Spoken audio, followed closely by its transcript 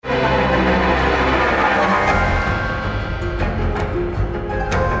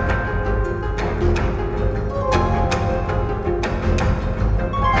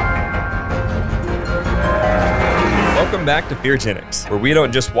back to Feargenics, where we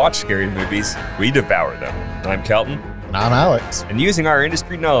don't just watch scary movies, we devour them. I'm Kelton. And I'm Alex. And using our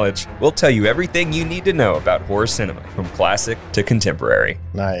industry knowledge, we'll tell you everything you need to know about horror cinema, from classic to contemporary.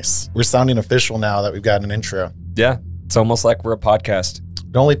 Nice. We're sounding official now that we've got an intro. Yeah, it's almost like we're a podcast.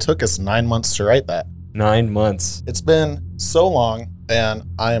 It only took us 9 months to write that. 9 months. It's been so long, and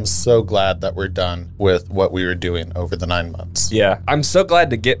I am so glad that we're done with what we were doing over the 9 months. Yeah, I'm so glad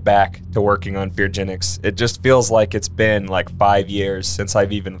to get back to working on Feargenics. It just feels like it's been like 5 years since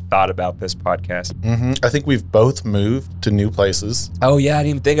I've even thought about this podcast. I think we've both moved to new places. Oh yeah, I didn't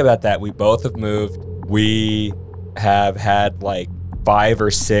even think about that. We both have moved. We have had like 5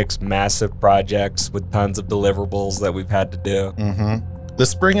 or 6 massive projects with tons of deliverables that we've had to do. The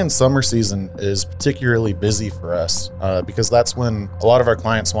spring and summer season is particularly busy for us because that's when a lot of our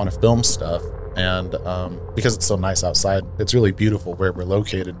clients want to film stuff. And because it's so nice outside, it's really beautiful where we're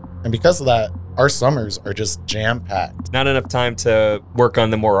located. And because of that, our summers are just jam-packed. Not enough time to work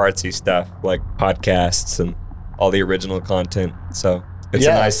on the more artsy stuff like podcasts and all the original content. So it's a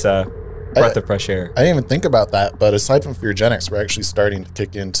nice breath of fresh air. I didn't even think about that, but aside from Feargenics, we're actually starting to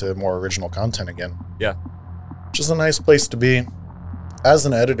kick into more original content again. Yeah. Which is a nice place to be. As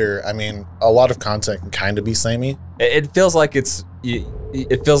an editor, I mean, a lot of content can kind of be samey. It feels like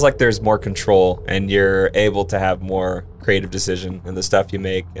it feels like there's more control and you're able to have more creative decision in the stuff you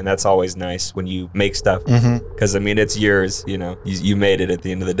make. And that's always nice when you make stuff. Because, I mean, it's yours, you know, you made it at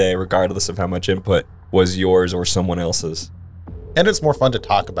the end of the day, regardless of how much input was yours or someone else's. And it's more fun to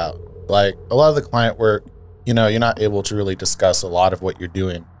talk about. Like, a lot of the client work, you know, you're not able to really discuss a lot of what you're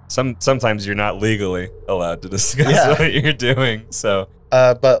doing. Sometimes you're not legally allowed to discuss what you're doing. So,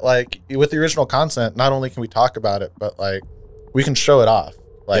 but like with the original content, not only can we talk about it, but like we can show it off.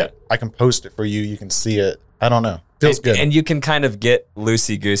 Like I can post it for you. You can see it. I don't know. Feels good. And you can kind of get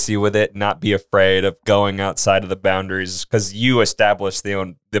loosey-goosey with it, not be afraid of going outside of the boundaries because you establish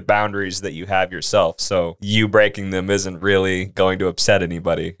the boundaries that you have yourself. So you breaking them isn't really going to upset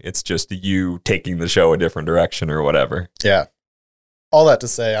anybody. It's just you taking the show a different direction or whatever. Yeah. All that to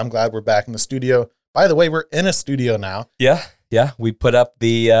say, I'm glad we're back in the studio. By the way, we're in a studio now. Yeah. We put up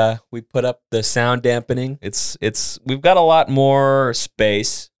the sound dampening. We've got a lot more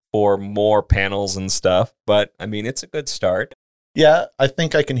space for more panels and stuff, but I mean, it's a good start. Yeah, I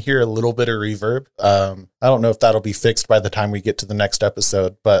think I can hear a little bit of reverb. I don't know if that'll be fixed by the time we get to the next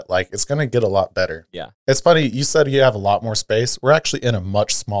episode, but like it's going to get a lot better. Yeah. It's funny, you said you have a lot more space. We're actually in a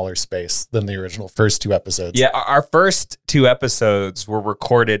much smaller space than the original first 2 episodes. Yeah, our first 2 episodes were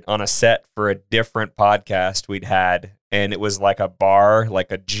recorded on a set for a different podcast we'd had, and it was like a bar,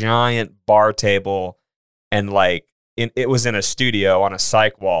 like a giant bar table, and like it was in a studio on a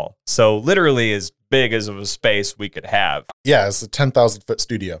cyc wall. So literally as big as of a space we could have. Yeah, it's a 10,000 foot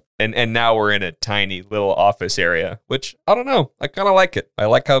studio. And now we're in a tiny little office area, which I don't know. I kind of like it. I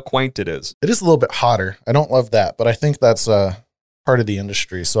like how quaint it is. It is a little bit hotter. I don't love that, but I think that's part of the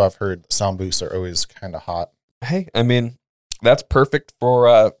industry. So I've heard sound booths are always kind of hot. Hey, I mean, that's perfect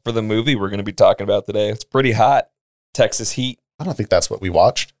for the movie we're going to be talking about today. It's pretty hot. Texas Heat. I don't think that's what we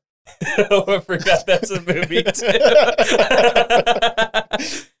watched. Oh, I forgot that's a movie too.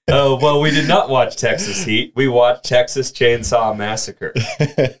 Oh, well, we did not watch Texas Heat. We watched Texas Chainsaw Massacre,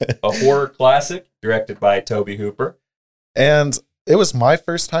 a horror classic directed by Tobe Hooper. And it was my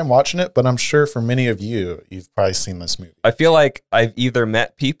first time watching it, but I'm sure for many of you, you've probably seen this movie. I feel like I've either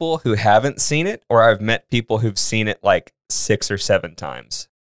met people who haven't seen it or I've met people who've seen it like 6 or 7 times.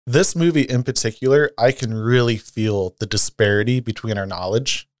 This movie in particular, I can really feel the disparity between our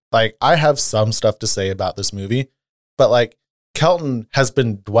knowledge. Like, I have some stuff to say about this movie, but like, Kelton has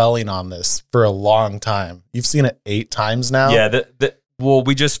been dwelling on this for a long time. You've seen it 8 times now. Yeah, well,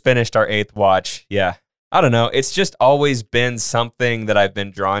 we just finished our 8th watch. Yeah. I don't know. It's just always been something that I've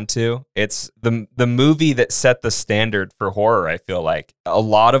been drawn to. It's the movie that set the standard for horror, I feel like. A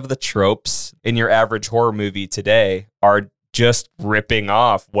lot of the tropes in your average horror movie today are just ripping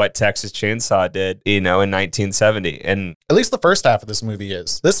off what Texas Chainsaw did, you know, in 1970. And at least the first half of this movie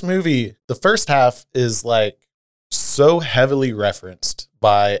is. This movie, the first half is like so heavily referenced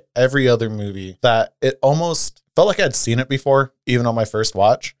by every other movie that it almost felt like I'd seen it before, even on my first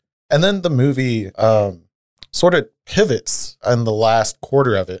watch. And then the movie sort of pivots in the last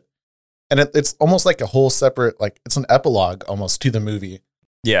quarter of it. And it's almost like a whole separate, like it's an epilogue almost to the movie.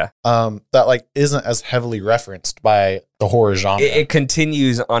 Yeah. That like isn't as heavily referenced by the horror genre. It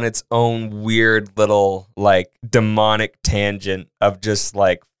continues on its own weird little like demonic tangent of just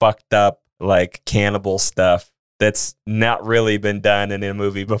like fucked up like cannibal stuff that's not really been done in a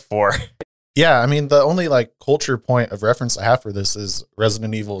movie before. Yeah, I mean the only like culture point of reference I have for this is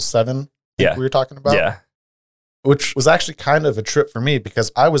Resident Evil 7. We were talking about. Yeah. which was actually kind of a trip for me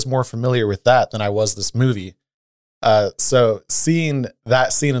because I was more familiar with that than I was this movie. So seeing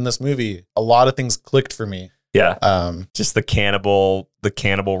that scene in this movie, a lot of things clicked for me. Yeah. Just the cannibal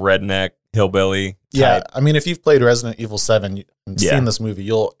redneck hillbilly type. Yeah. I mean, if you've played Resident Evil 7 and seen this movie,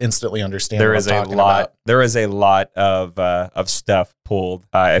 you'll instantly understand there what is I'm a talking lot about. there is a lot of stuff pulled,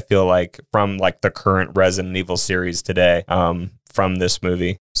 I feel like, from like the current Resident Evil series today, from this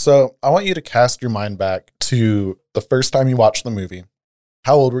movie. So I want you to cast your mind back to the first time you watched the movie.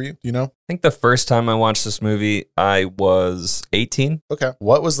 How old were you? Do you know? I think the first time I watched this movie, I was 18. Okay.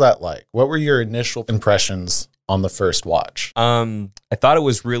 What was that like? What were your initial impressions on the first watch? I thought it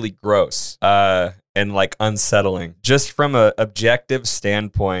was really gross and like unsettling. Just from a objective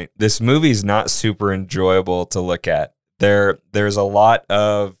standpoint, this movie's not super enjoyable to look at. There's a lot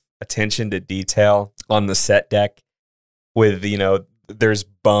of attention to detail on the set deck with, there's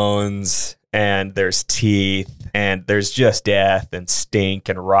bones and there's teeth and there's just death and stink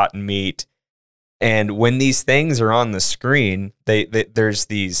and rotten meat. And when these things are on the screen, there's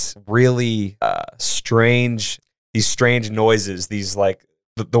these really strange noises. These like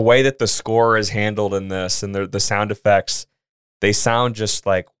the way that the score is handled in this and the sound effects, they sound just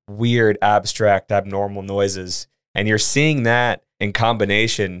like weird, abstract, abnormal noises. And you're seeing that in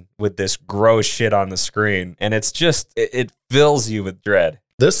combination with this gross shit on the screen, and it's just it fills you with dread.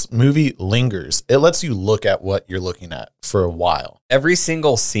 This movie lingers. It lets you look at what you're looking at for a while. Every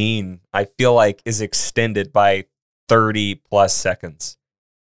single scene, I feel like, is extended by 30 plus seconds.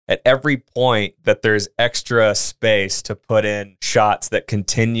 At every point that there's extra space to put in shots that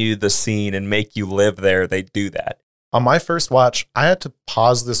continue the scene and make you live there, they do that. On my first watch, I had to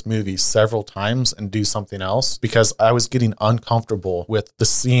pause this movie several times and do something else because I was getting uncomfortable with the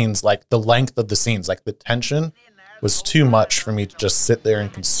scenes, like the length of the scenes, like the tension was too much for me to just sit there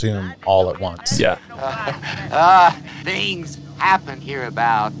and consume all at once. Yeah. Things happen here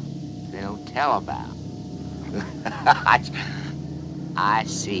about they don't tell about. I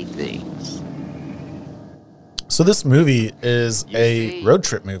see things. So this movie is a road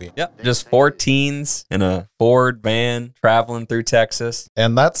trip movie. Yep. Just 4 teens in a Ford van traveling through Texas.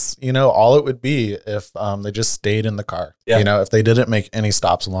 And that's, all it would be if they just stayed in the car. Yeah. If they didn't make any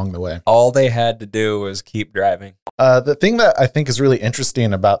stops along the way. All they had to do was keep driving. The thing that I think is really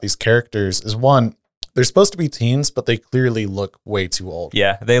interesting about these characters is, one, they're supposed to be teens, but they clearly look way too old.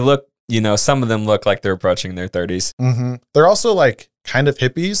 Yeah, they look, some of them look like they're approaching their 30s. Mm-hmm. They're also like kind of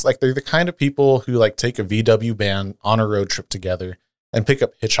hippies. Like they're the kind of people who like take a VW van on a road trip together and pick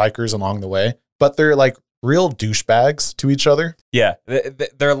up hitchhikers along the way. But they're like real douchebags to each other. Yeah,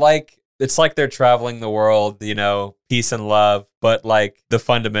 they're like, it's like they're traveling the world, peace and love, but like the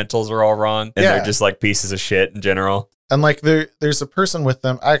fundamentals are all wrong and they're just like pieces of shit in general. And like there's a person with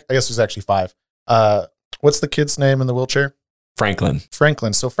them. I guess there's actually 5. What's the kid's name in the wheelchair? Franklin.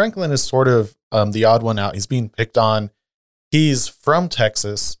 So Franklin is sort of the odd one out. He's being picked on. He's from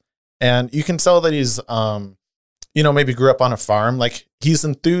Texas, and you can tell that he's, maybe grew up on a farm. Like he's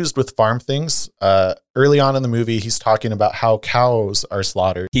enthused with farm things. Early on in the movie, he's talking about how cows are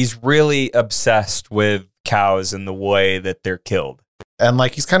slaughtered. He's really obsessed with cows and the way that they're killed. And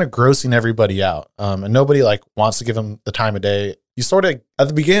like he's kind of grossing everybody out. And nobody like wants to give him the time of day. You sort of, at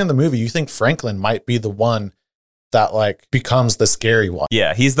the beginning of the movie, you think Franklin might be the one that like becomes the scary one.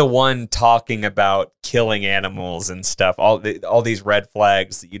 Yeah, he's the one talking about killing animals and stuff. All these red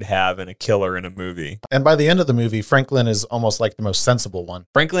flags that you'd have in a killer in a movie. And by the end of the movie, Franklin is almost like the most sensible one.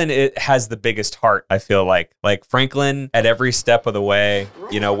 Franklin, it has the biggest heart, I feel like. Like Franklin, at every step of the way,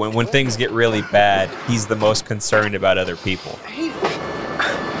 when things get really bad, he's the most concerned about other people. Hey,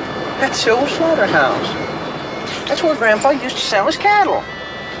 that's the old slaughterhouse. That's where Grandpa used to sell his cattle.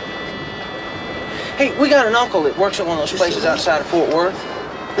 Hey, we got an uncle that works at one of those places outside of Fort Worth.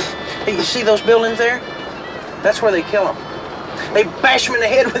 Hey, you see those buildings there? That's where they kill them. They bash them in the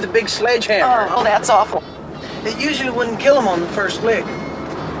head with a big sledgehammer. Oh, that's awful. It usually wouldn't kill them on the first lick.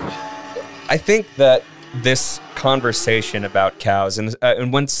 I think that this conversation about cows,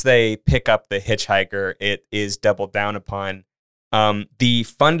 and once they pick up the hitchhiker, it is doubled down upon the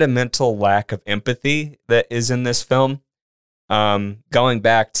fundamental lack of empathy that is in this film. Going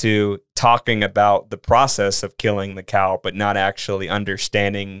back to talking about the process of killing the cow, but not actually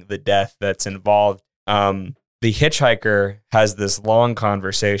understanding the death that's involved. The hitchhiker has this long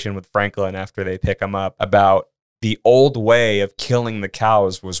conversation with Franklin after they pick him up about the old way of killing the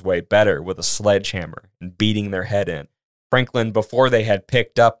cows was way better, with a sledgehammer and beating their head in. Franklin, before they had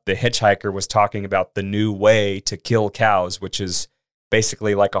picked up the hitchhiker, was talking about the new way to kill cows, which is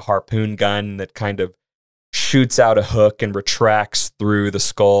basically like a harpoon gun that kind of shoots out a hook and retracts through the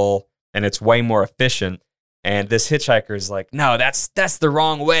skull, and it's way more efficient. And this hitchhiker is like, no, that's the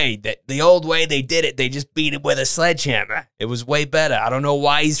wrong way. That the old way they did it, they just beat it with a sledgehammer. It was way better. I don't know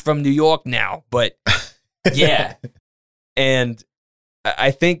why he's from New York now, but yeah. And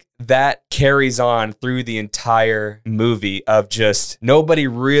I think that carries on through the entire movie of just nobody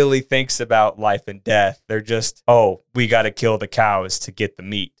really thinks about life and death. They're just, oh, we got to kill the cows to get the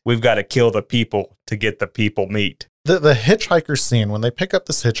meat. We've got to kill the people to get the people meat. The hitchhiker scene, when they pick up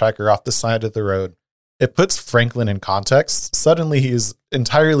this hitchhiker off the side of the road, it puts Franklin in context. Suddenly he is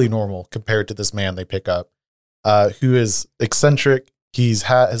entirely normal compared to this man they pick up, who is eccentric.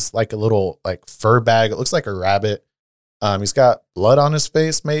 Has like a little like fur bag. It looks like a rabbit. He's got blood on his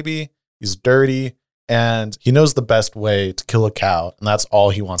face, maybe. He's dirty, and he knows the best way to kill a cow, and that's all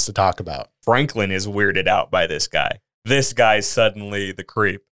he wants to talk about. Franklin is weirded out by this guy. This guy's suddenly the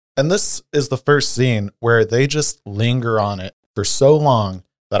creep. And this is the first scene where they just linger on it for so long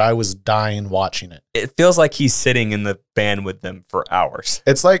that I was dying watching it. It feels like he's sitting in the van with them for hours.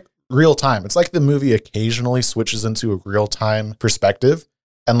 It's like real time. It's like the movie occasionally switches into a real time perspective.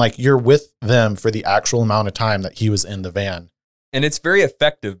 And like you're with them for the actual amount of time that he was in the van. And it's very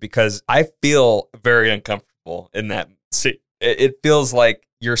effective because I feel very uncomfortable in that scene. It feels like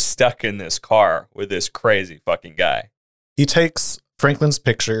you're stuck in this car with this crazy fucking guy. He takes Franklin's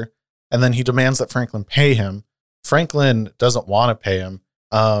picture and then he demands that Franklin pay him. Franklin doesn't want to pay him.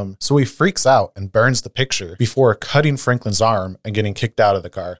 So he freaks out and burns the picture before cutting Franklin's arm and getting kicked out of the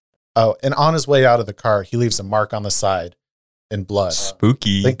car. Oh, and on his way out of the car, he leaves a mark on the side in blood.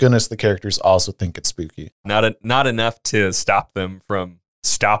 Spooky. Thank goodness the characters also think it's spooky. Not enough to stop them from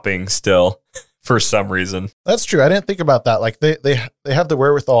stopping still for some reason. That's true. I didn't think about that. Like they have the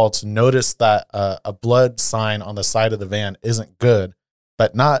wherewithal to notice that a blood sign on the side of the van isn't good,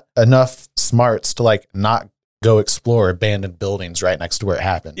 but not enough smarts to like not go explore abandoned buildings right next to where it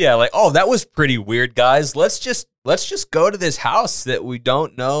happened. Yeah, like, oh, that was pretty weird, guys. Let's just go to this house that we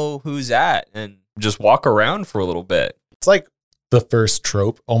don't know who's at and just walk around for a little bit. It's like the first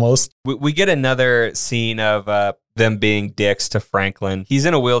trope almost. We get another scene of them being dicks to Franklin. He's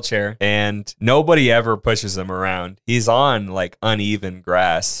in a wheelchair and nobody ever pushes him around. He's on like uneven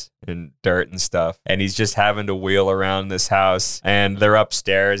grass and dirt and stuff. And he's just having to wheel around this house. And they're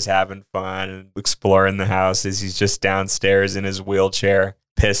upstairs having fun and exploring the house as he's just downstairs in his wheelchair,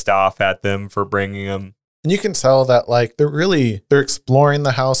 pissed off at them for bringing him. And you can tell that like they're exploring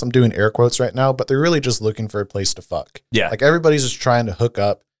the house. I'm doing air quotes right now, but they're really just looking for a place to fuck. Yeah. Like everybody's just trying to hook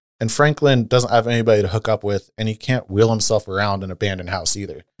up. And Franklin doesn't have anybody to hook up with, and he can't wheel himself around an abandoned house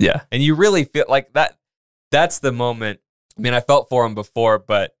either. Yeah. And you really feel like that's the moment. I mean, I felt for him before,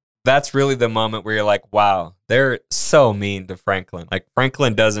 but that's really the moment where you're like, wow, they're so mean to Franklin. Like,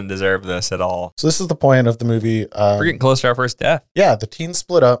 Franklin doesn't deserve this at all. So this is the point of the movie. We're getting close to our first death. Yeah, the teens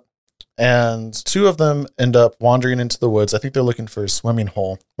split up, and two of them end up wandering into the woods. I think they're looking for a swimming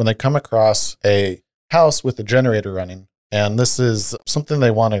hole when they come across a house with a generator running. And this is something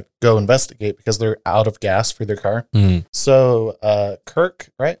they want to go investigate because they're out of gas for their car. Mm. So Kirk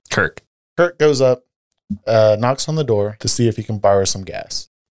goes up, knocks on the door to see if he can borrow some gas.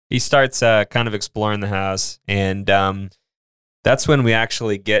 He starts kind of exploring the house, and that's when we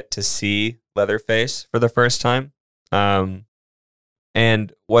actually get to see Leatherface for the first time.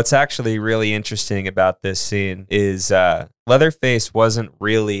 And what's actually really interesting about this scene is Leatherface wasn't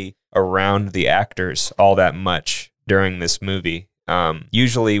really around the actors all that much during this movie.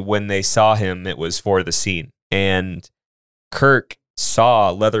 Usually when they saw him, it was for the scene. And Kirk saw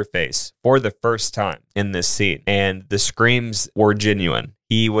Leatherface for the first time in this scene, and the screams were genuine.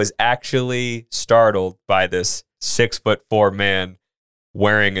 He was actually startled by this 6'4" man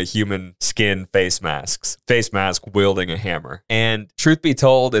wearing a human skin face mask wielding a hammer. And truth be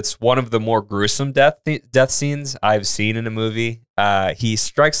told, it's one of the more gruesome death scenes I've seen in a movie. He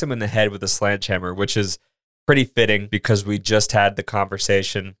strikes him in the head with a sledgehammer, which is pretty fitting because we just had the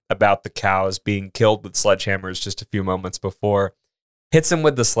conversation about the cows being killed with sledgehammers just a few moments before. Hits him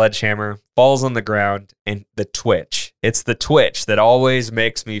with the sledgehammer, falls on the ground, and the twitch. It's the twitch that always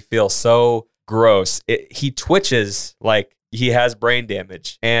makes me feel so gross. He twitches like he has brain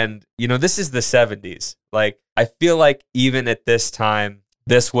damage. And, you know, this is the 70s. Like, I feel like even at this time,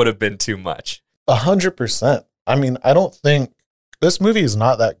 this would have been too much. 100%. I mean, I don't think this movie is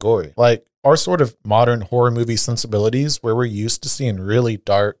not that gory. Like, our sort of modern horror movie sensibilities, where we're used to seeing really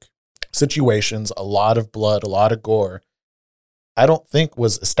dark situations, a lot of blood, a lot of gore, I don't think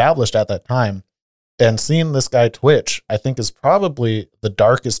was established at that time. And seeing this guy twitch, I think, is probably the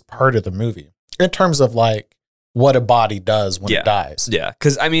darkest part of the movie in terms of like what a body does when it dies. Yeah,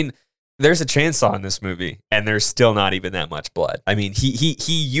 because I mean, there's a chainsaw in this movie, and there's still not even that much blood. I mean, he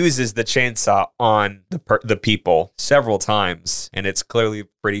uses the chainsaw on the people several times, and it's clearly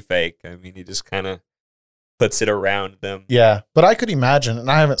pretty fake. I mean, he just kind of puts it around them. Yeah, but I could imagine, and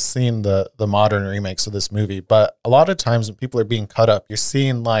I haven't seen the modern remakes of this movie, but a lot of times when people are being cut up, you're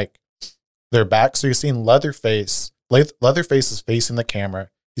seeing like their back. So you're seeing Leatherface. Leatherface is facing the camera.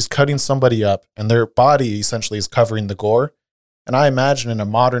 He's cutting somebody up, and their body essentially is covering the gore. And I imagine in a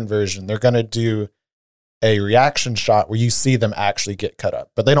modern version, they're going to do a reaction shot where you see them actually get cut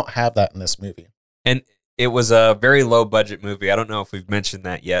up, but they don't have that in this movie. And it was a very low budget movie. I don't know if we've mentioned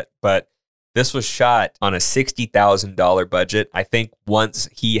that yet, but this was shot on a $60,000 budget. I think once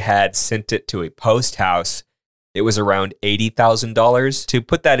he had sent it to a post house, it was around $80,000. To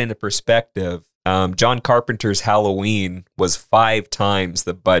put that into perspective, John Carpenter's Halloween was 5 times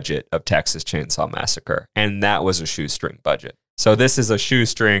the budget of Texas Chainsaw Massacre, and that was a shoestring budget. So this is a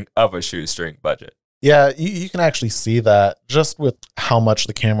shoestring of a shoestring budget. Yeah, you can actually see that just with how much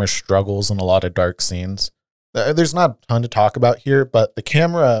the camera struggles in a lot of dark scenes. There's not a ton to talk about here, but the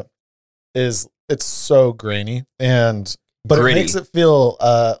camera it's so grainy, but Gritty. it makes it feel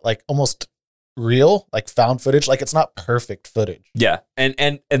like almost real, like found footage. Like it's not perfect footage. Yeah,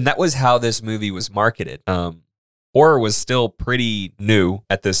 and that was how this movie was marketed. Horror was still pretty new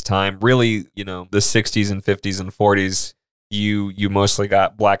at this time. Really, the 60s and 50s and 40s. You mostly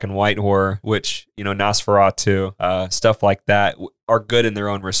got black and white horror, which, Nosferatu, stuff like that are good in their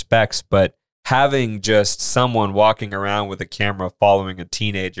own respects. But having just someone walking around with a camera following a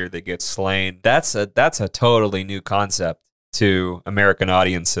teenager that gets slain, that's a totally new concept to American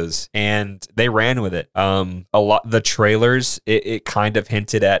audiences, and they ran with it. The trailers, it kind of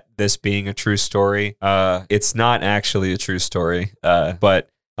hinted at this being a true story. It's not actually a true story, but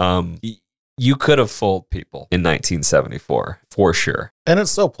you could have fooled people in 1974 for sure. And it's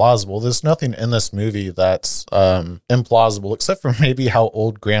so plausible. There's nothing in this movie that's implausible, except for maybe how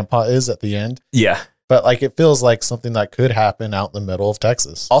old Grandpa is at the end. Yeah. But like it feels like something that could happen out in the middle of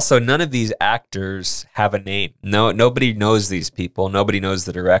Texas. Also, none of these actors have a name. Nobody knows these people. Nobody knows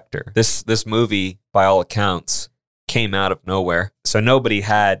the director. This movie, by all accounts, came out of nowhere. So nobody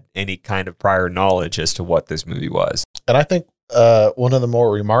had any kind of prior knowledge as to what this movie was. And I think one of the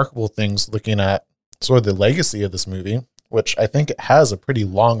more remarkable things looking at sort of the legacy of this movie, which I think it has a pretty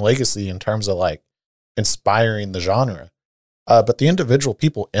long legacy in terms of like inspiring the genre. But the individual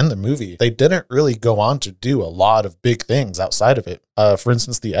people in the movie, they didn't really go on to do a lot of big things outside of it. For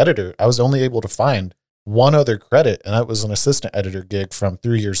instance, the editor, I was only able to find one other credit, and that was an assistant editor gig from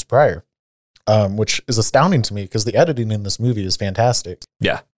 3 years prior, which is astounding to me because the editing in this movie is fantastic.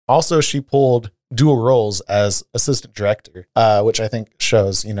 Yeah. Also, she pulled dual roles as assistant director, which I think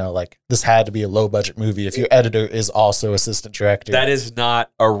shows, like this had to be a low budget movie if your editor is also assistant director. That is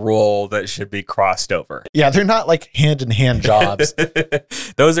not a role that should be crossed over. Yeah, they're not like hand in hand jobs.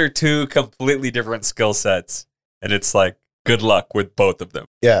 Those are two completely different skill sets. And it's like, good luck with both of them.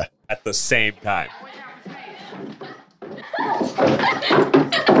 Yeah. At the same time. Hey,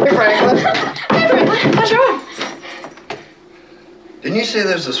 Franklin. Hey, Franklin. What's wrong? Didn't you say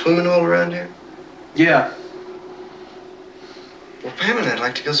there's a swimming hole around here? Yeah. Well, Pam and I'd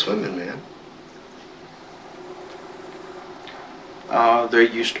like to go swimming, man. There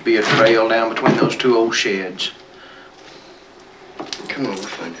used to be a trail down between those two old sheds. Come on, we'll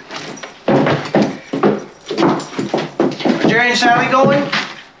find it. Are Jerry and Sally going?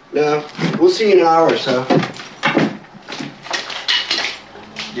 No, we'll see you in an hour or so.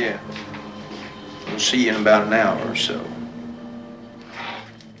 Yeah. We'll see you in about an hour or so.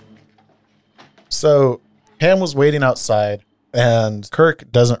 So Pam was waiting outside, and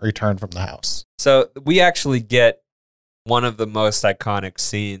Kirk doesn't return from the house. So we actually get one of the most iconic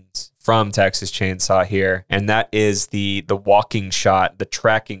scenes from Texas Chainsaw here, and that is the walking shot, the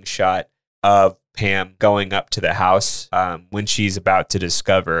tracking shot of Pam going up to the house when she's about to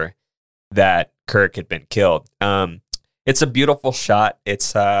discover that Kirk had been killed. It's a beautiful shot.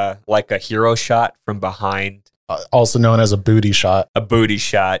 It's like a hero shot from behind. Also known as a booty shot. A booty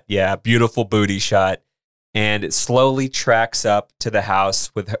shot, yeah, beautiful booty shot. And it slowly tracks up to the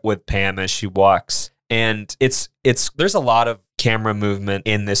house with Pam as she walks. And there's a lot of camera movement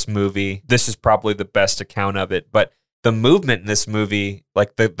in this movie. This is probably the best account of it. But the movement in this movie,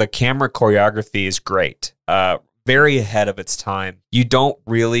 like the camera choreography is great. Very ahead of its time. You don't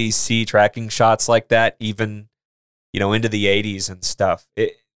really see tracking shots like that, even, into the 80s and stuff.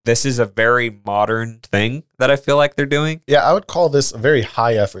 This is a very modern thing that I feel like they're doing. Yeah, I would call this a very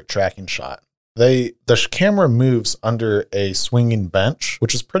high effort tracking shot. The camera moves under a swinging bench,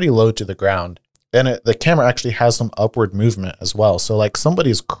 which is pretty low to the ground. And the camera actually has some upward movement as well. So like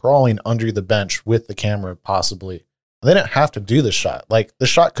somebody's crawling under the bench with the camera possibly. They didn't have to do the shot. Like the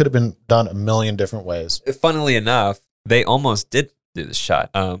shot could have been done a million different ways. Funnily enough, they almost did do the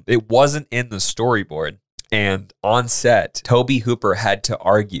shot. It wasn't in the storyboard. And on set, Tobe Hooper had to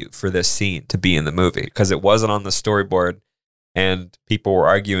argue for this scene to be in the movie because it wasn't on the storyboard and people were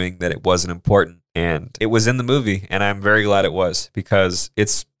arguing that it wasn't important. And it was in the movie, and I'm very glad it was because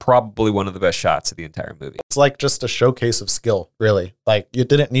it's probably one of the best shots of the entire movie. It's like just a showcase of skill, really. Like you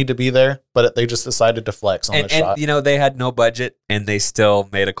didn't need to be there, but they just decided to flex on the shot. And, they had no budget, and they still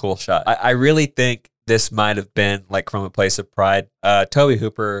made a cool shot. I really think this might have been like from a place of pride. Tobe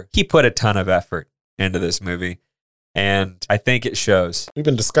Hooper, he put a ton of effort into this movie, and I think it shows. We've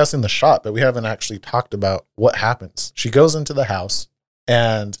been discussing the shot, but we haven't actually talked about what happens. She goes into the house,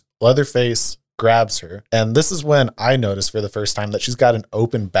 and Leatherface grabs her. And this is when I noticed for the first time that she's got an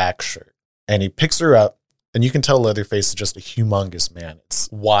open back shirt. And he picks her up, and you can tell Leatherface is just a humongous man. It's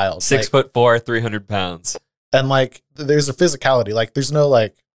wild. 6'4", 300 pounds. And like, there's a physicality. Like, there's no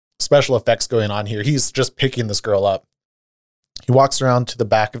like special effects going on here. He's just picking this girl up. He walks around to the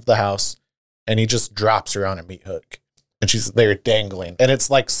back of the house, and he just drops her on a meat hook. And she's there dangling. And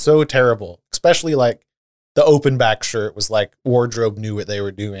it's like so terrible, especially like the open back shirt was like wardrobe knew what they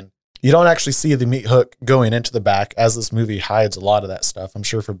were doing. You don't actually see the meat hook going into the back, as this movie hides a lot of that stuff. I'm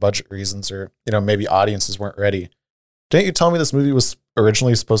sure for budget reasons or, maybe audiences weren't ready. Didn't you tell me this movie was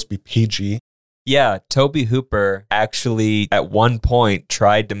originally supposed to be PG? Yeah, Tobe Hooper actually at one point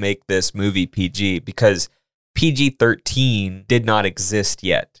tried to make this movie PG because PG-13 did not exist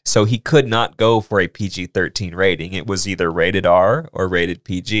yet. So he could not go for a PG-13 rating. It was either rated R or rated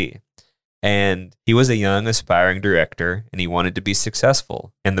PG. And he was a young, aspiring director, and he wanted to be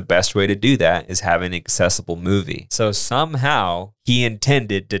successful. And the best way to do that is have an accessible movie. So somehow he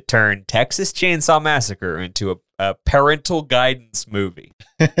intended to turn Texas Chainsaw Massacre into a parental guidance movie.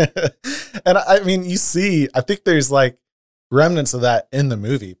 And I mean, I think there's like remnants of that in the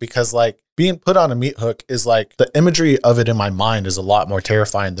movie because like being put on a meat hook is like the imagery of it in my mind is a lot more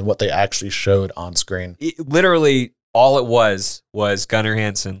terrifying than what they actually showed on screen. Literally, all it was Gunnar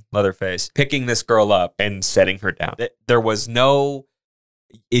Hansen, Leatherface, picking this girl up and setting her down. There was no,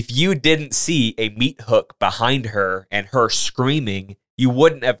 if you didn't see a meat hook behind her and her screaming, you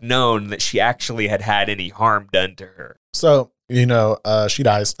wouldn't have known that she actually had any harm done to her. So, she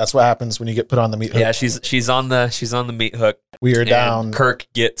dies. That's what happens when you get put on the meat hook. Yeah, she's on the meat hook. We are down. Kirk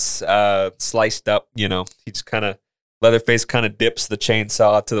gets sliced up, he just Leatherface kind of dips the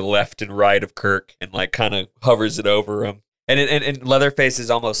chainsaw to the left and right of Kirk and like kind of hovers it over him. And Leatherface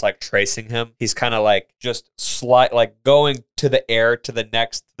is almost like tracing him. He's kind of like just going to the air to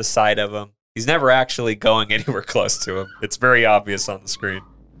the side of him. He's never actually going anywhere close to him. It's very obvious on the screen.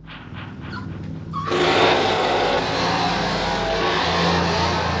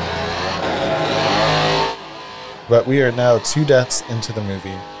 But we are now 2 deaths into the movie,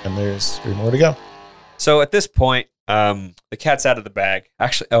 and there's 3 more to go. So at this point, the cat's out of the bag.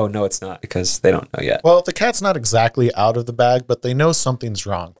 Actually, oh no, it's not because they don't know yet. Well, the cat's not exactly out of the bag, but they know something's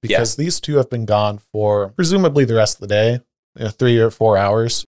wrong because these 2 have been gone for presumably the rest of the day, 3 or 4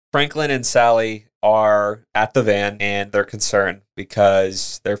 hours. Franklin and Sally are at the van and they're concerned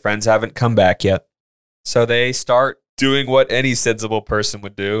because their friends haven't come back yet. So they start doing what any sensible person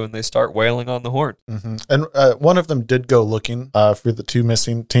would do, and they start wailing on the horn. Mm-hmm. And one of them did go looking for the 2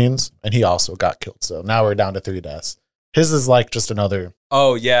 missing teens, and he also got killed. So now we're down to 3 deaths. His is like just another.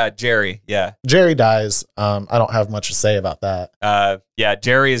 Oh, yeah, Jerry. Yeah. Jerry dies. I don't have much to say about that. Yeah,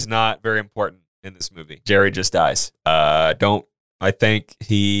 Jerry is not very important in this movie. Jerry just dies. I think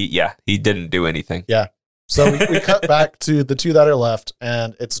he didn't do anything. Yeah. So we cut back to the 2 that are left,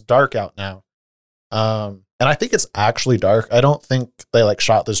 and it's dark out now. And I think it's actually dark. I don't think they like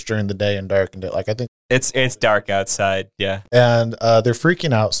shot this during the day and darkened it. Like I think it's dark outside. Yeah. And they're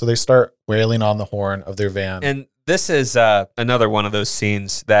freaking out. So they start wailing on the horn of their van. And this is another one of those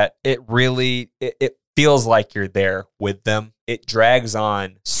scenes that it really, it feels like you're there with them. It drags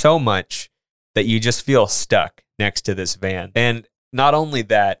on so much that you just feel stuck next to this van. And not only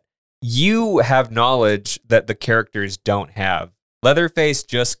that, you have knowledge that the characters don't have. Leatherface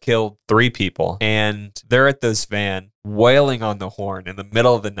just killed 3 people, and they're at this van wailing on the horn in the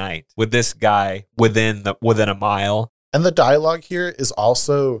middle of the night with this guy within a mile. And the dialogue here is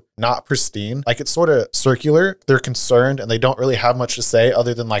also not pristine. Like it's sort of circular. They're concerned and they don't really have much to say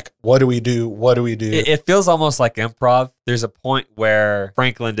other than like, what do we do? What do we do? It feels almost like improv. There's a point where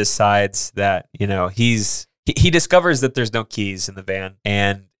Franklin decides that, he discovers that there's no keys in the van.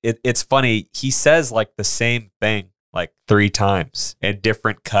 And it's funny. He says like the same thing like 3 times in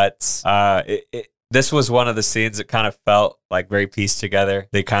different cuts. This was one of the scenes that kind of felt like very pieced together.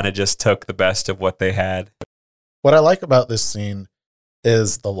 They kind of just took the best of what they had. What I like about this scene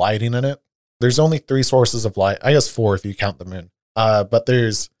is the lighting in it. There's only 3 sources of light. I guess 4 if you count the moon. But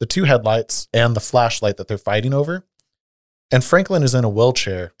there's the 2 headlights and the flashlight that they're fighting over. And Franklin is in a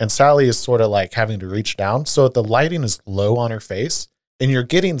wheelchair, and Sally is sort of like having to reach down. So the lighting is low on her face, and you're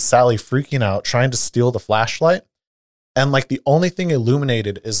getting Sally freaking out, trying to steal the flashlight. And like the only thing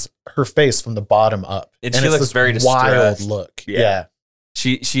illuminated is her face from the bottom up. And she looks very wild distressed. look. Yeah.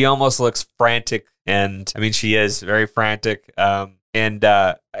 She almost looks frantic, and I mean, she is very frantic. The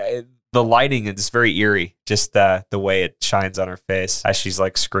lighting is very eerie, just the way it shines on her face as she's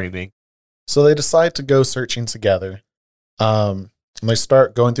like screaming. So they decide to go searching together. And they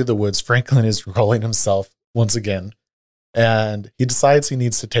start going through the woods. Franklin is rolling himself once again, and he decides he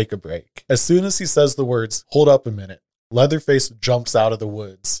needs to take a break. As soon as he says the words, "Hold up a minute," Leatherface jumps out of the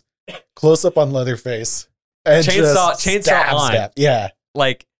woods. Close up on Leatherface. And chainsaw on. Stab. Yeah.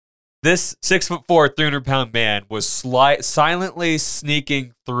 Like, this 6'4", 300-pound man was silently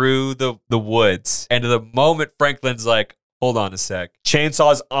sneaking through the woods. And the moment Franklin's like, hold on a sec,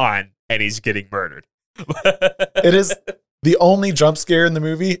 chainsaw's on, and he's getting murdered. It is the only jump scare in the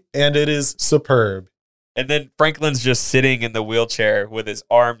movie, and it is superb. And then Franklin's just sitting in the wheelchair with his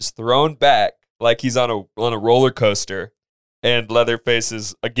arms thrown back like he's on a roller coaster. And Leatherface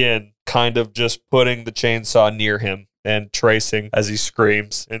is, again, kind of just putting the chainsaw near him and tracing as he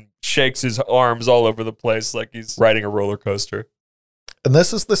screams and shakes his arms all over the place like he's riding a roller coaster. And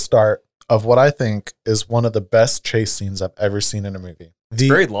this is the start of what I think is one of the best chase scenes I've ever seen in a movie. It's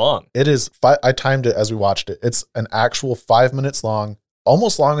very long. It is. I timed it as we watched it. It's an actual 5 minutes long,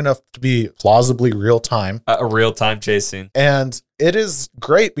 almost long enough to be plausibly real time. A real time chase scene. And it is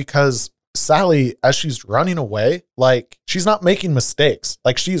great because Sally, as she's running away, like, she's not making mistakes.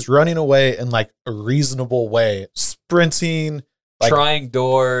 Like, she's running away in like a reasonable way, sprinting, like, trying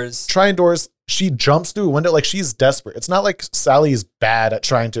doors. She jumps through a window. Like, she's desperate. It's not like Sally is bad at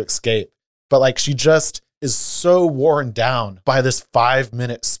trying to escape, but like, she just is so worn down by this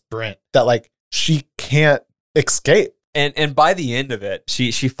 5-minute sprint that like she can't escape. And by the end of it,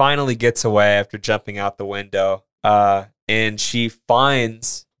 she finally gets away after jumping out the window. And she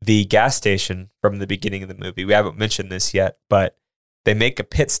finds the gas station from the beginning of the movie. We haven't mentioned this yet, but they make a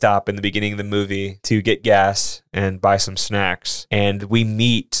pit stop in the beginning of the movie to get gas and buy some snacks. And we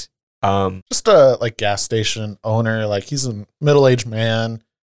meet just a like gas station owner. Like, he's a middle-aged man.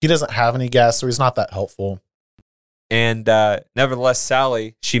 He doesn't have any gas, so he's not that helpful. And nevertheless,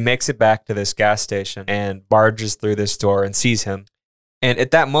 Sally, she makes it back to this gas station and barges through this door and sees him. And at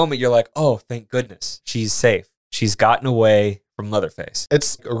that moment, you're like, oh, thank goodness. She's safe. She's gotten away from Leatherface.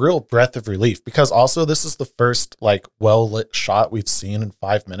 It's a real breath of relief because also this is the first like well-lit shot we've seen in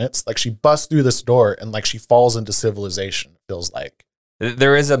 5 minutes. Like, she busts through this door and like she falls into civilization, it feels like.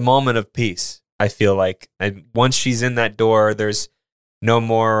 There is a moment of peace, I feel like. And once she's in that door, there's no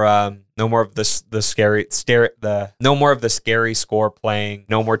more of the scary score playing,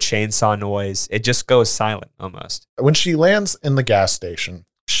 no more chainsaw noise. It just goes silent almost. When she lands in the gas station,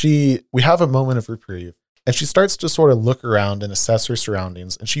 we have a moment of reprieve, and she starts to sort of look around and assess her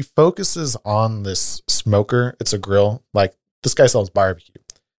surroundings, and she focuses on this smoker. It's a grill. Like, this guy sells barbecue.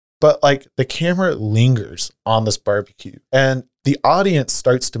 But like, the camera lingers on this barbecue, and the audience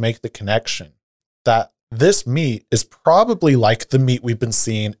starts to make the connection that this meat is probably like the meat we've been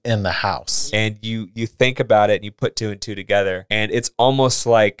seeing in the house. And you think about it and you put 2 and 2 together, and it's almost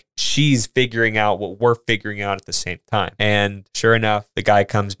like she's figuring out what we're figuring out at the same time. And sure enough, the guy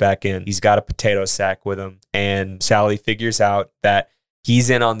comes back in. He's got a potato sack with him, and Sally figures out that he's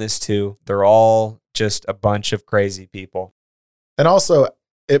in on this too. They're all just a bunch of crazy people. And also,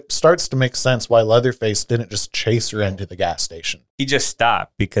 it starts to make sense why Leatherface didn't just chase her into the gas station. He just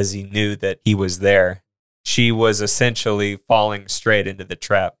stopped because he knew that he was there. She was essentially falling straight into the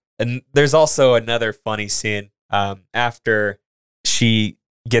trap. And there's also another funny scene after she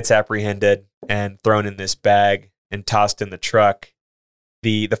gets apprehended and thrown in this bag and tossed in the truck.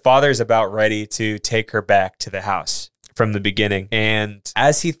 The father's about ready to take her back to the house from the beginning. And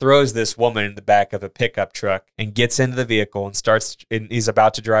as he throws this woman in the back of a pickup truck and gets into the vehicle and he's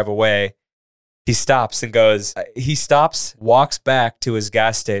about to drive away, he stops, walks back to his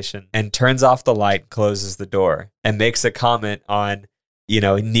gas station and turns off the light, closes the door, and makes a comment on,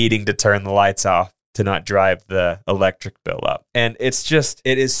 needing to turn the lights off to not drive the electric bill up. And it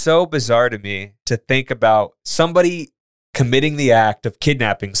is so bizarre to me to think about somebody committing the act of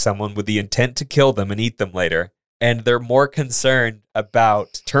kidnapping someone with the intent to kill them and eat them later. And they're more concerned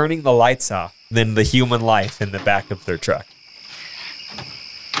about turning the lights off than the human life in the back of their truck.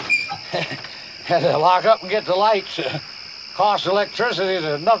 Had to lock up and get the lights. Cost of electricity is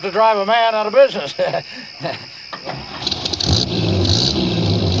enough to drive a man out of business.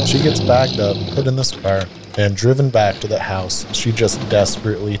 She gets bagged up, put in this car, and driven back to the house she just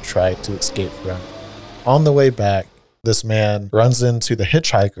desperately tried to escape from. On the way back, this man runs into the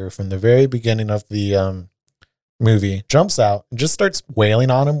hitchhiker from the very beginning of the movie, jumps out, and just starts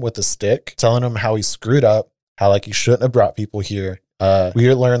wailing on him with a stick, telling him how he screwed up, how like he shouldn't have brought people here.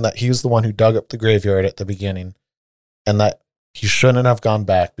 We learned that he was the one who dug up the graveyard at the beginning, and that he shouldn't have gone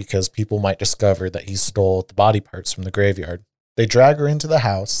back because people might discover that he stole the body parts from the graveyard. They drag her into the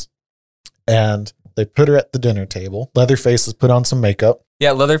house, and they put her at the dinner table. Leatherface has put on some makeup.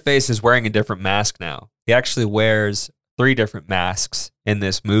 Yeah, Leatherface is wearing a different mask now. He actually wears 3 different masks in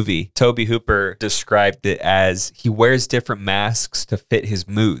this movie. Tobe Hooper described it as he wears different masks to fit his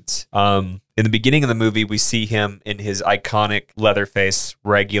moods. In the beginning of the movie, we see him in his iconic Leatherface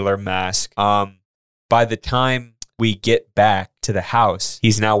regular mask. By the time we get back to the house,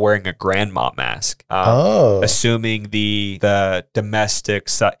 he's now wearing a grandma mask. Assuming the domestic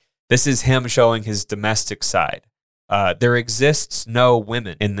side. This is him showing his domestic side. There exists no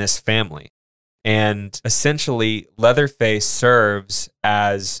women in this family. And essentially, Leatherface serves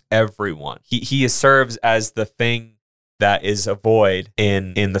as everyone. He serves as the thing that is a void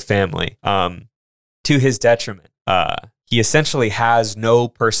in the family, to his detriment. He essentially has no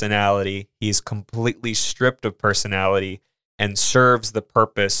personality. He's completely stripped of personality and serves the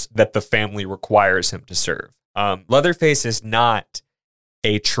purpose that the family requires him to serve. Leatherface is not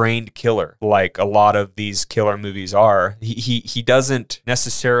a trained killer like a lot of these killer movies are. He doesn't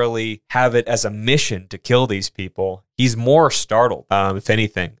necessarily have it as a mission to kill these people. He's more startled, if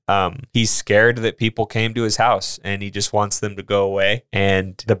anything. He's scared that people came to his house and he just wants them to go away.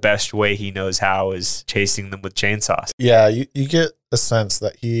 And the best way he knows how is chasing them with chainsaws. Yeah, you get a sense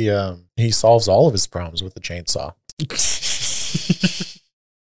that he solves all of his problems with the chainsaw.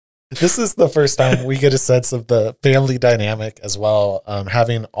 This is the first time we get a sense of the family dynamic as well,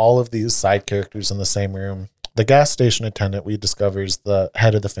 having all of these side characters in the same room. The gas station attendant, we discover, is the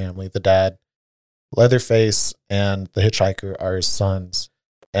head of the family, the dad. Leatherface and the hitchhiker are his sons.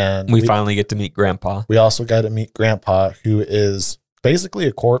 And we finally get to meet Grandpa. We also got to meet Grandpa, who is basically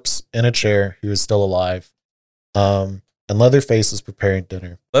a corpse in a chair who is still alive. And Leatherface is preparing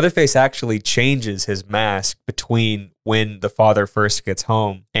dinner. Leatherface actually changes his mask between when the father first gets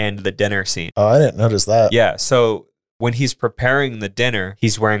home and the dinner scene. Oh, I didn't notice that. Yeah, so when he's preparing the dinner,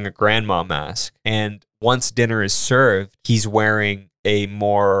 he's wearing a grandma mask. And once dinner is served, he's wearing a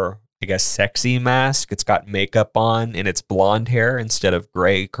more, I guess, sexy mask. It's got makeup on and it's blonde hair instead of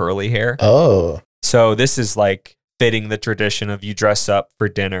gray curly hair. Oh. So this is like fitting the tradition of you dress up for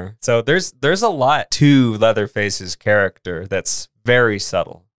dinner. So there's a lot to Leatherface's character that's very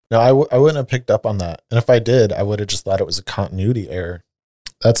subtle. No, I wouldn't have picked up on that. And if I did, I would have just thought it was a continuity error.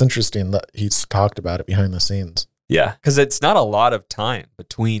 That's interesting that he's talked about it behind the scenes. Yeah, because it's not a lot of time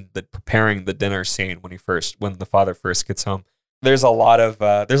between the preparing the dinner scene when the father first gets home. There's a lot of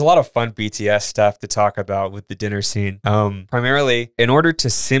fun BTS stuff to talk about with the dinner scene. Primarily, in order to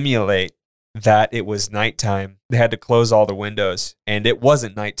simulate that it was nighttime, they had to close all the windows, and it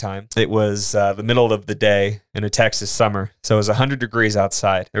wasn't nighttime. It was the middle of the day in a Texas summer, so it was 100 degrees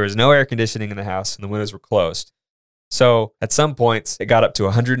outside. There was no air conditioning in the house, and the windows were closed. So at some points, it got up to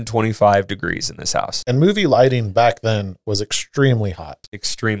 125 degrees in this house. And movie lighting back then was extremely hot.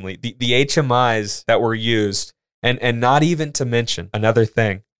 Extremely. The HMIs that were used, and not even to mention another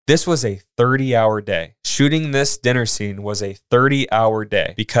thing, this was a 30-hour day. Shooting this dinner scene was a 30-hour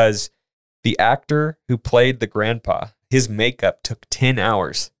day because the actor who played the grandpa, his makeup took 10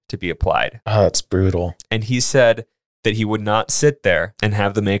 hours to be applied. Oh, that's brutal. And he said that he would not sit there and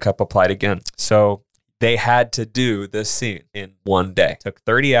have the makeup applied again. So they had to do this scene in one day. It took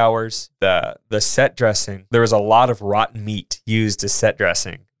 30 hours. The set dressing, there was a lot of rotten meat used as set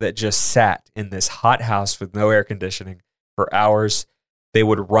dressing that just sat in this hot house with no air conditioning for hours. They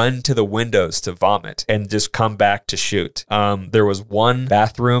would run to the windows to vomit and just come back to shoot. There was one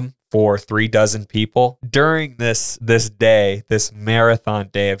bathroom for 36 people. During this day, this marathon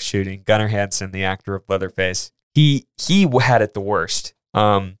day of shooting, Gunnar Hansen, the actor of Leatherface, he had it the worst.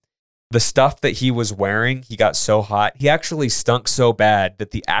 The stuff that he was wearing, he got so hot, he actually stunk so bad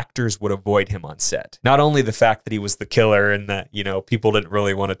that the actors would avoid him on set. Not only the fact that he was the killer and that, people didn't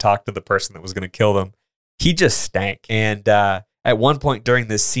really want to talk to the person that was going to kill them, he just stank. And at one point during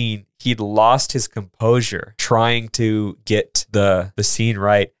this scene, he'd lost his composure trying to get the scene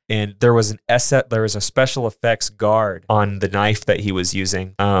right. And there was a special effects guard on the knife that he was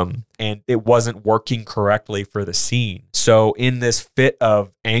using. And it wasn't working correctly for the scene. So in this fit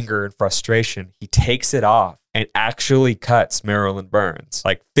of anger and frustration, he takes it off and actually cuts Marilyn Burns,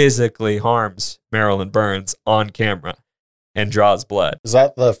 like physically harms Marilyn Burns on camera and draws blood. Is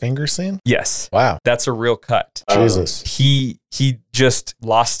that the finger scene? Yes. Wow. That's a real cut. Jesus. He just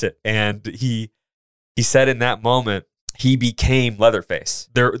lost it. And he said in that moment, he became Leatherface.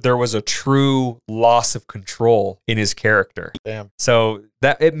 There was a true loss of control in his character. Damn. So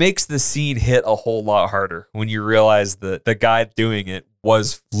that it makes the scene hit a whole lot harder when you realize that the guy doing it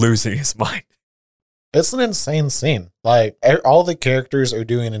was losing his mind. It's an insane scene. Like, all the characters are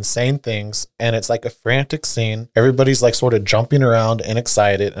doing insane things, and it's like a frantic scene. Everybody's like sort of jumping around and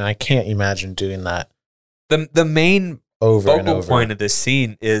excited, and I can't imagine doing that The main over and focal over. point of this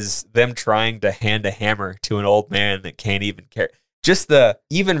scene is them trying to hand a hammer to an old man that can't even carry.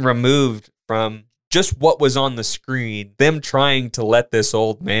 Even removed from just what was on the screen, them trying to let this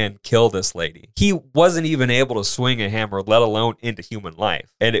old man kill this lady. He wasn't even able to swing a hammer, let alone into human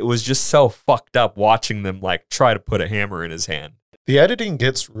life. And it was just so fucked up watching them like try to put a hammer in his hand. The editing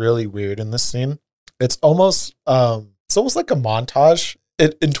gets really weird in this scene. It's almost like a montage.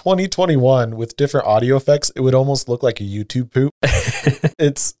 In 2021, with different audio effects, it would almost look like a YouTube poop.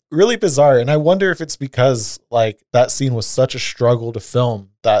 It's really bizarre. And I wonder if it's because like that scene was such a struggle to film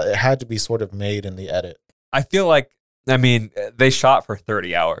that it had to be sort of made in the edit. I feel like, they shot for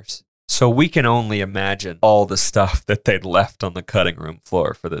 30 hours. So we can only imagine all the stuff that they'd left on the cutting room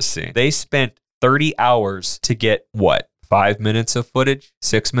floor for this scene. They spent 30 hours to get 5 minutes of footage,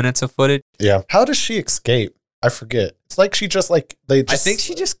 6 minutes of footage. Yeah. How does she escape? I forget. It's like she just I think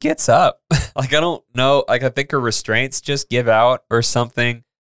she just gets up. Like, I don't know. Like, I think her restraints just give out or something.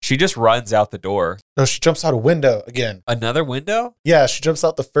 She just runs out the door. No, she jumps out a window again. Another window? Yeah, she jumps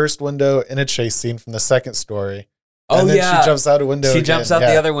out the first window in a chase scene from the second story. Oh, and then yeah. she jumps out a window. She jumps out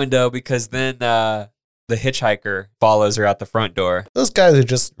the other window because then the hitchhiker follows her out the front door. Those guys are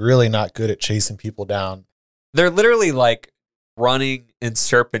just really not good at chasing people down. They're literally like running in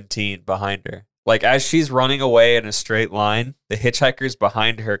serpentine behind her. Like, as she's running away in a straight line, the hitchhiker's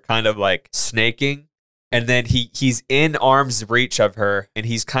behind her kind of like snaking. And then he's in arm's reach of her, and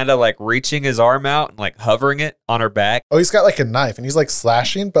he's kind of like reaching his arm out and like hovering it on her back. Oh, he's got like a knife, and he's like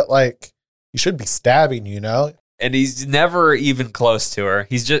slashing, but like he should be stabbing, you know? And he's never even close to her.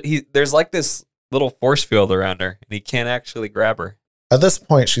 There's like this little force field around her, and he can't actually grab her. At this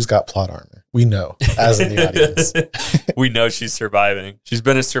point, she's got plot armor. We know, as in the audience. We know she's surviving. She's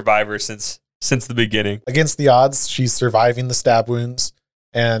been a survivor since the beginning. Against the odds, she's surviving the stab wounds,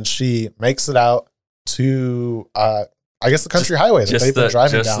 and she makes it out to, I guess, the country highway that they've been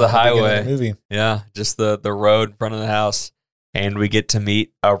driving down. The highway. Of the movie. Yeah, just the road in front of the house. And we get to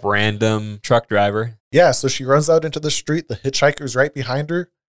meet a random truck driver. Yeah, so she runs out into the street. The hitchhiker's right behind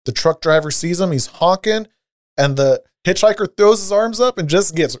her. The truck driver sees him. He's honking, and the hitchhiker throws his arms up and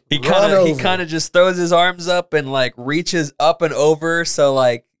just gets run over. He kind of just throws his arms up and like reaches up and over. So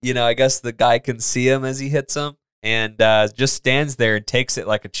like, I guess the guy can see him as he hits him, and just stands there and takes it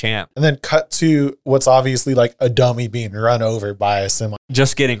like a champ. And then cut to what's obviously like a dummy being run over by a semi.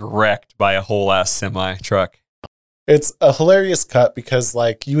 Just getting wrecked by a whole ass semi truck. It's a hilarious cut because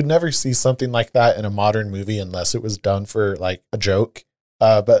like you would never see something like that in a modern movie unless it was done for like a joke.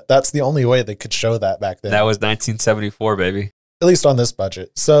 But that's the only way they could show that back then. That was 1974, baby. At least on this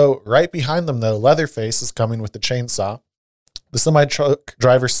budget. So right behind them, though, Leatherface is coming with the chainsaw. The semi-truck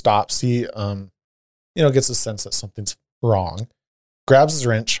driver stops. He, gets a sense that something's wrong. Grabs his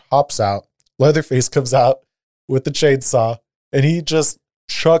wrench, hops out. Leatherface comes out with the chainsaw, and he just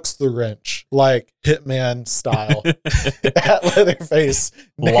chucks the wrench like Hitman style at Leatherface,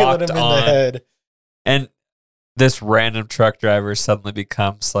 nailing him in the head. And this random truck driver suddenly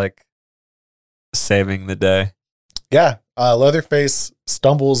becomes like saving the day. Yeah. Leatherface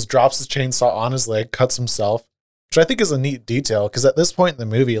stumbles, drops his chainsaw on his leg, cuts himself, which I think is a neat detail because at this point in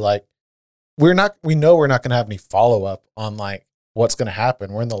the movie, like we know we're not going to have any follow up on like what's going to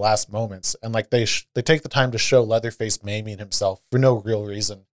happen. We're in the last moments, and like they take the time to show Leatherface maiming himself for no real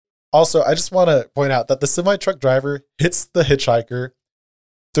reason. Also, I just want to point out that the semi truck driver hits the hitchhiker,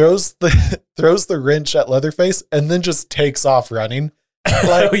 throws the wrench at Leatherface, and then just takes off running.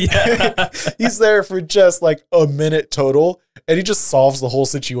 Like, he's there for just like a minute total, and he just solves the whole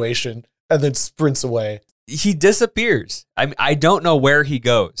situation and then sprints away. He disappears. I don't know where he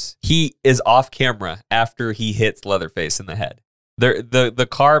goes. He is off camera after he hits Leatherface in the head. The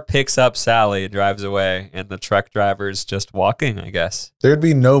car picks up Sally and drives away, and the truck driver's just walking, I guess. There'd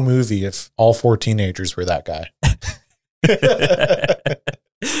be no movie if all 4 teenagers were that guy.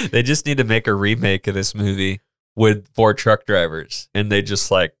 They just need to make a remake of this movie with 4 truck drivers, and they just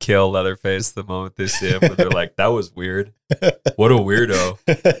like kill Leatherface the moment they see him, and they're like, "That was weird. What a weirdo!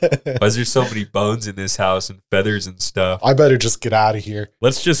 Why is there so many bones in this house and feathers and stuff? I better just get out of here."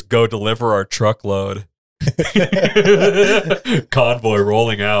 Let's just go deliver our truckload." Convoy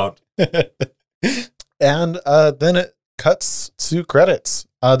rolling out. And then it cuts to credits.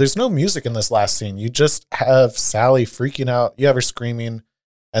 There's no music in this last scene. You just have Sally freaking out. You have her screaming.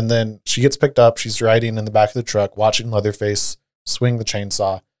 And then she gets picked up. She's riding in the back of the truck, watching Leatherface swing the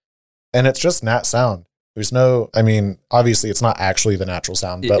chainsaw. And it's just nat sound. There's no, I mean, obviously it's not actually the natural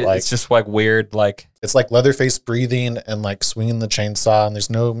sound, but like, it's just like weird, like, it's like Leatherface breathing and like swinging the chainsaw, and there's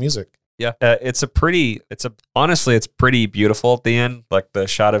no music. yeah. Honestly, it's pretty beautiful at the end. Like the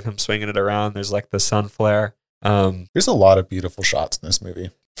shot of him swinging it around. There's like the sun flare. There's a lot of beautiful shots in this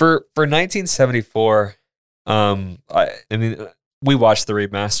movie. For 1974, I mean, we watched the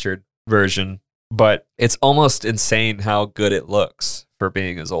remastered version, but it's almost insane how good it looks for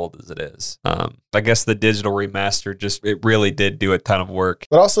being as old as it is. I guess the digital remaster it really did do a ton of work.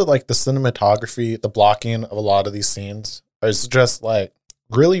 But also like the cinematography, the blocking of a lot of these scenes is just like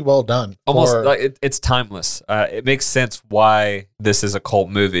really well done. Almost like it's timeless. It makes sense why this is a cult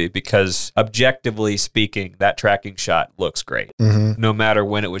movie, because objectively speaking, that tracking shot looks great. Mm-hmm. No matter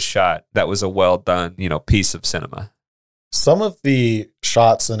when it was shot, that was a well done, piece of cinema. Some of the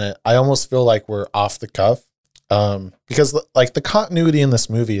shots in it, I almost feel like we're off the cuff, because like the continuity in this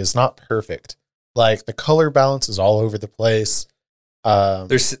movie is not perfect. Like the color balance is all over the place.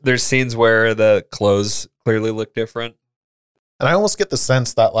 There's scenes where the clothes clearly look different. And I almost get the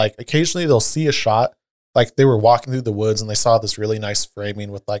sense that like occasionally they'll see a shot, like they were walking through the woods and they saw this really nice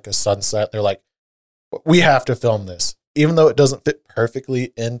framing with like a sunset. They're like, we have to film this, even though it doesn't fit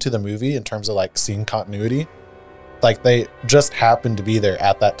perfectly into the movie in terms of like scene continuity. Like they just happened to be there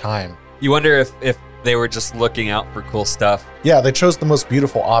at that time. You wonder if they were just looking out for cool stuff. Yeah, they chose the most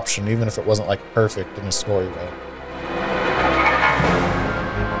beautiful option, even if it wasn't like perfect in a story way.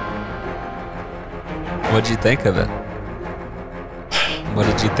 What'd you think of it? What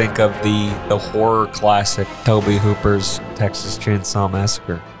did you think of the horror classic Tobe Hooper's Texas Chainsaw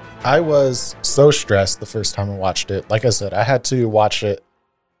Massacre? I was so stressed the first time I watched it. Like I said, I had to watch it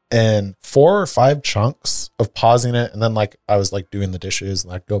in 4 or 5 chunks of pausing it, and then like I was like doing the dishes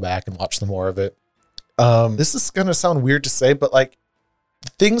and I'd go back and watch some more of it. This is gonna sound weird to say, but like the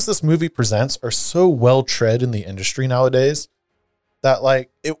things this movie presents are so well tread in the industry nowadays that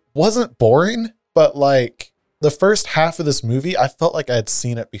like it wasn't boring, but like the first half of this movie, I felt like I had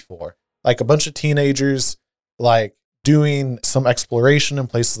seen it before. Like a bunch of teenagers like doing some exploration in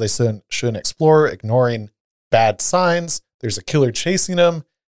places they shouldn't explore, ignoring bad signs. There's a killer chasing them.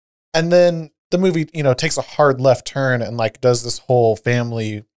 And then the movie, takes a hard left turn and like does this whole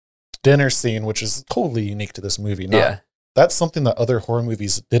family dinner scene, which is totally unique to this movie. That's something that other horror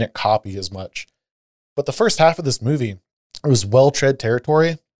movies didn't copy as much. But the first half of this movie, it was well-tread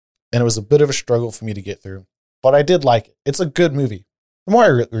territory, and it was a bit of a struggle for me to get through. But I did like it. It's a good movie. The more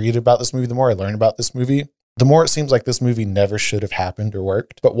I read about this movie, the more I learn about this movie, the more it seems like this movie never should have happened or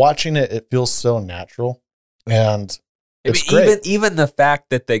worked. But watching it, it feels so natural. And it's great. Even the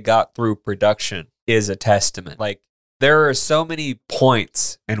fact that they got through production is a testament. Like, there are so many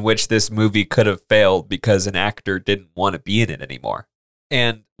points in which this movie could have failed because an actor didn't want to be in it anymore.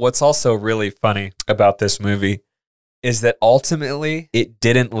 And what's also really funny about this movie is that ultimately it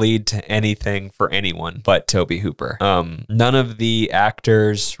didn't lead to anything for anyone but Tobe Hooper. None of the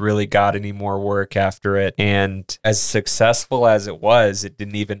actors really got any more work after it. And as successful as it was, it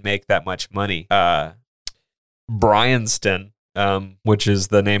didn't even make that much money. Bryanston, which is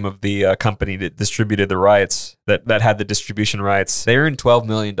the name of the company that distributed the rights, that had the distribution rights, they earned $12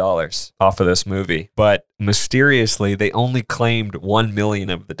 million off of this movie. But mysteriously, they only claimed $1 million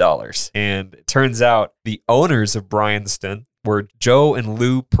of the dollars. And it turns out the owners of Bryanston were Joe and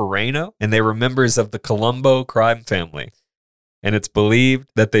Lou Pereno, and they were members of the Colombo crime family. And it's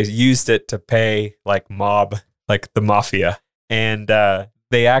believed that they used it to pay like the mafia. And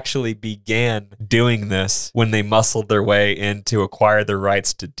they actually began doing this when they muscled their way in to acquire the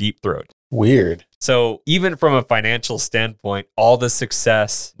rights to Deep Throat. Weird. So even from a financial standpoint, all the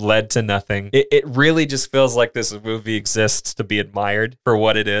success led to nothing. It really just feels like this movie exists to be admired for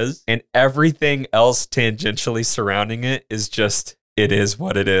what it is. And everything else tangentially surrounding it is just, it is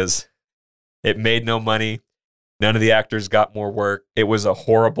what it is. It made no money. None of the actors got more work. It was a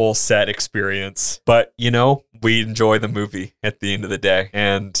horrible set experience. But, we enjoy the movie at the end of the day.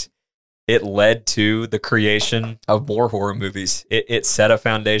 And it led to the creation of more horror movies. It set a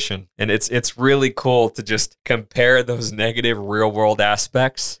foundation. And it's really cool to just compare those negative real-world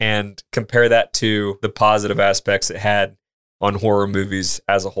aspects and compare that to the positive aspects it had on horror movies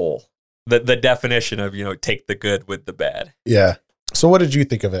as a whole. The definition of, take the good with the bad. Yeah. So what did you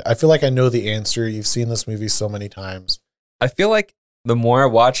think of it? I feel like I know the answer. You've seen this movie so many times. I feel like the more I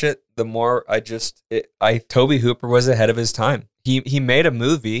watch it, the more Tobe Hooper was ahead of his time. He made a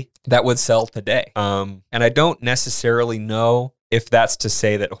movie that would sell today. And I don't necessarily know if that's to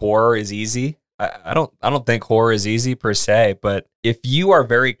say that horror is easy. I don't think horror is easy per se, but if you are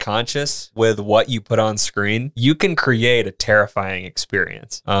very conscious with what you put on screen, you can create a terrifying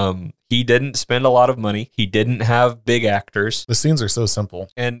experience. He didn't spend a lot of money. He didn't have big actors. The scenes are so simple.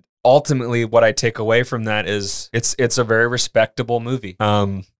 And ultimately what I take away from that is it's a very respectable movie.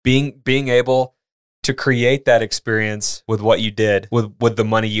 Being able to create that experience with what you did, with the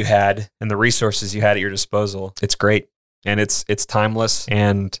money you had and the resources you had at your disposal, it's great. And it's timeless,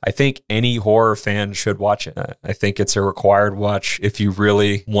 and I think any horror fan should watch it. I think it's a required watch if you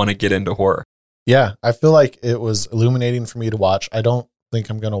really want to get into horror. Yeah, I feel like it was illuminating for me to watch. I don't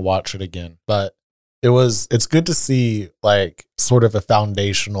think I'm going to watch it again, but it's good to see like sort of a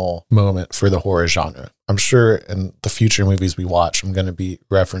foundational moment for the horror genre. I'm sure in the future movies we watch, I'm going to be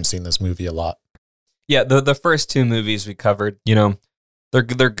referencing this movie a lot. Yeah, the first two movies we covered, they're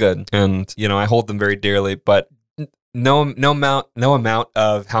good, and I hold them very dearly, but no amount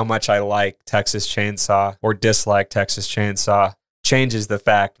of how much I like Texas Chainsaw or dislike Texas Chainsaw changes the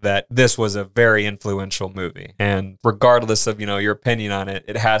fact that this was a very influential movie. And regardless of, your opinion on it,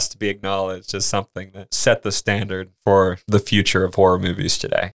 it has to be acknowledged as something that set the standard for the future of horror movies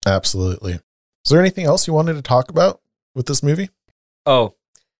today. Absolutely. Is there anything else you wanted to talk about with this movie? Oh,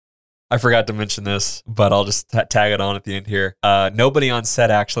 I forgot to mention this, but I'll just tag it on at the end here. Nobody on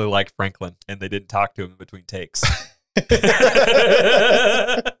set actually liked Franklin, and they didn't talk to him in between takes.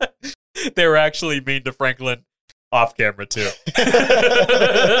 They were actually mean to Franklin off camera too.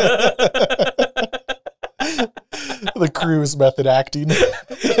 The crew's method acting.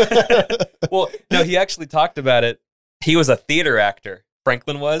 Well, no, he actually talked about it. He was a theater actor.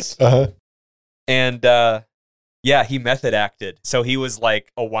 Franklin was. Uh-huh. And he method acted. So he was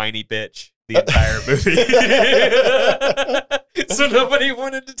like a whiny bitch the entire movie. So nobody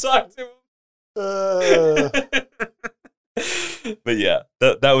wanted to talk to him. But yeah,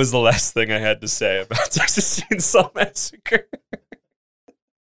 that was the last thing I had to say about Texas Chainsaw Massacre.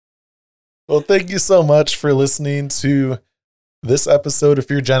 Well, thank you so much for listening to this episode of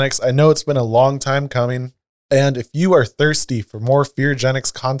Feargenics. I know it's been a long time coming, and if you are thirsty for more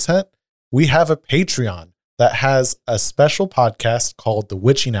Feargenics content, we have a Patreon that has a special podcast called The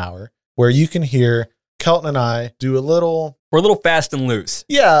Witching Hour, where you can hear Kelton and I do we're a little fast and loose.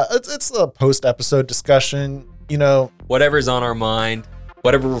 Yeah, it's a post-episode discussion, whatever's on our mind,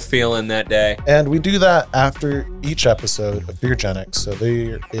 whatever we're feeling that day. And we do that after each episode of Feargenics.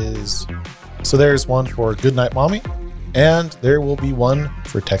 So there's one for Goodnight Mommy, and there will be one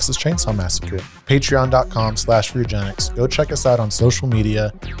for Texas Chainsaw Massacre. Patreon.com/Feargenics. Go check us out on social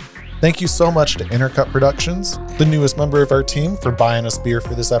media. Thank you so much to Intercut Productions, the newest member of our team, for buying us beer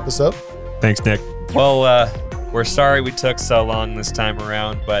for this episode. Thanks, Nick. Well, we're sorry we took so long this time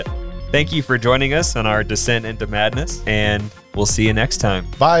around, but thank you for joining us on our descent into madness, and we'll see you next time.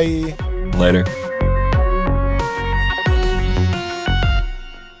 Bye. Later.